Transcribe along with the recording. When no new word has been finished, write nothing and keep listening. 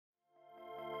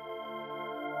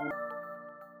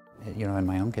you know, in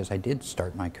my own case, I did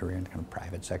start my career in the kind of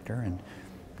private sector, and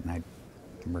I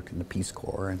worked in the Peace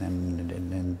Corps and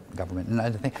then government and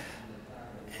other things.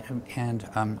 And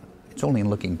it's only in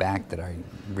looking back that I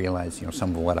realize, you know,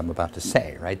 some of what I'm about to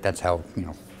say, right? That's how, you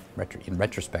know, in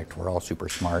retrospect, we're all super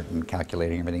smart and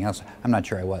calculating everything else. I'm not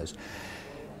sure I was.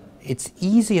 It's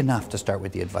easy enough to start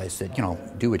with the advice that, you know,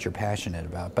 do what you're passionate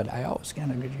about, but I always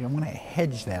kind of, I want to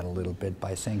hedge that a little bit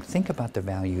by saying, think about the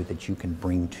value that you can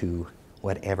bring to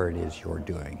whatever it is you're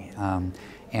doing.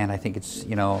 And I think it's,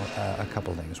 you know, a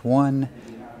couple things. One,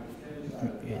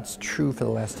 it's true for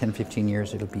the last 10, 15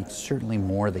 years, it'll be certainly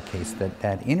more the case that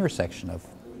that intersection of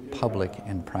public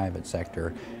and private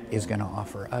sector is going to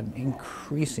offer an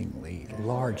increasingly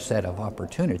large set of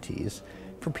opportunities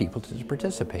for people to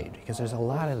participate, because there's a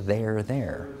lot of there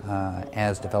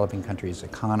as developing countries'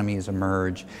 economies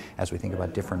emerge, as we think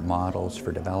about different models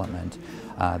for development,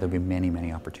 there'll be many,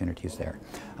 many opportunities there.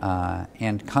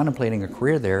 And contemplating a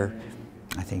career there,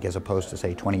 I think, as opposed to,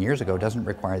 say, 20 years ago, doesn't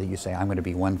require that you say, I'm going to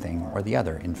be one thing or the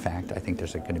other. In fact, I think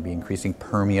there's going to be increasing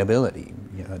permeability,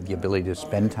 you know, the ability to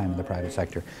spend time in the private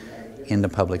sector, in the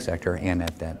public sector, and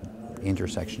at that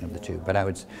intersection of the two.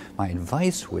 But my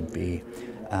advice would be,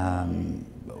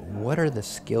 what are the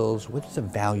skills, what's the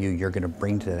value you're going to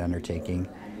bring to that undertaking,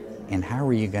 and how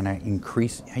are you going to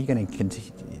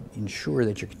ensure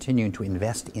that you're continuing to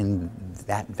invest in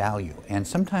that value? And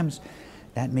sometimes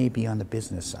that may be on the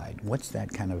business side. What's that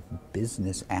kind of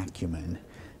business acumen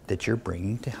that you're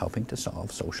bringing to helping to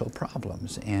solve social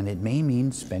problems? And it may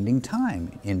mean spending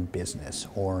time in business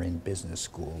or in business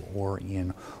school or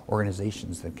in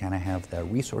organizations that kind of have the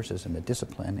resources and the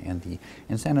discipline and the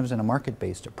incentives and a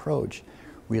market-based approach,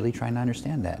 really trying to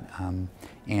understand that.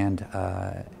 And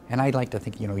I'd like to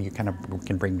think, you know, you kind of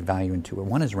can bring value into it.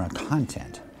 One is around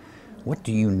content. What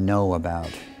do you know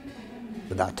about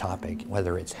that topic,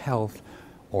 whether it's health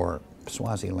or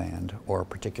Swaziland or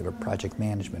particular project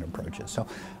management approaches? So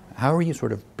how are you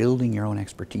sort of building your own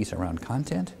expertise around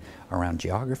content, around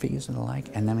geographies and the like?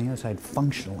 And then on the other side,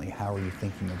 functionally, how are you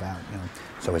thinking about, you know,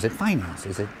 so is it finance?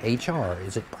 Is it HR?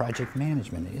 Is it project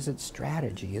management? Is it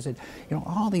strategy? Is it, you know,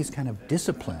 all these kind of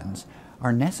disciplines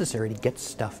are necessary to get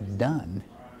stuff done,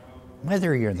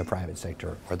 whether you're in the private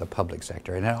sector or the public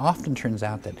sector. And it often turns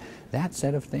out that that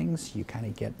set of things, you kind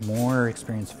of get more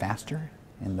experience faster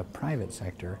in the private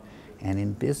sector and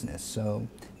in business. So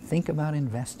think about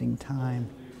investing time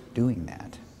doing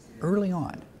that early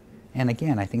on. And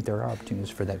again, I think there are opportunities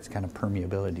for that kind of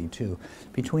permeability too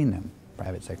between them,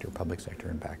 private sector, public sector,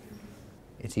 and back.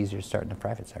 It's easier to start in the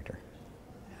private sector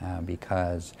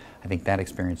because I think that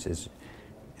experience is,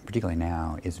 particularly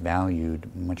now, is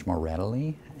valued much more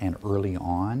readily and early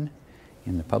on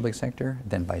in the public sector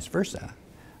than vice versa.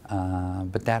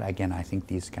 But that, again, I think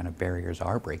these kind of barriers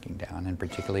are breaking down, and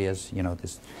particularly as, you know,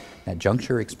 that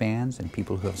juncture expands and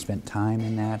people who have spent time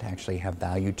in that actually have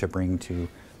value to bring to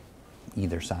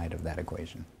either side of that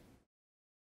equation.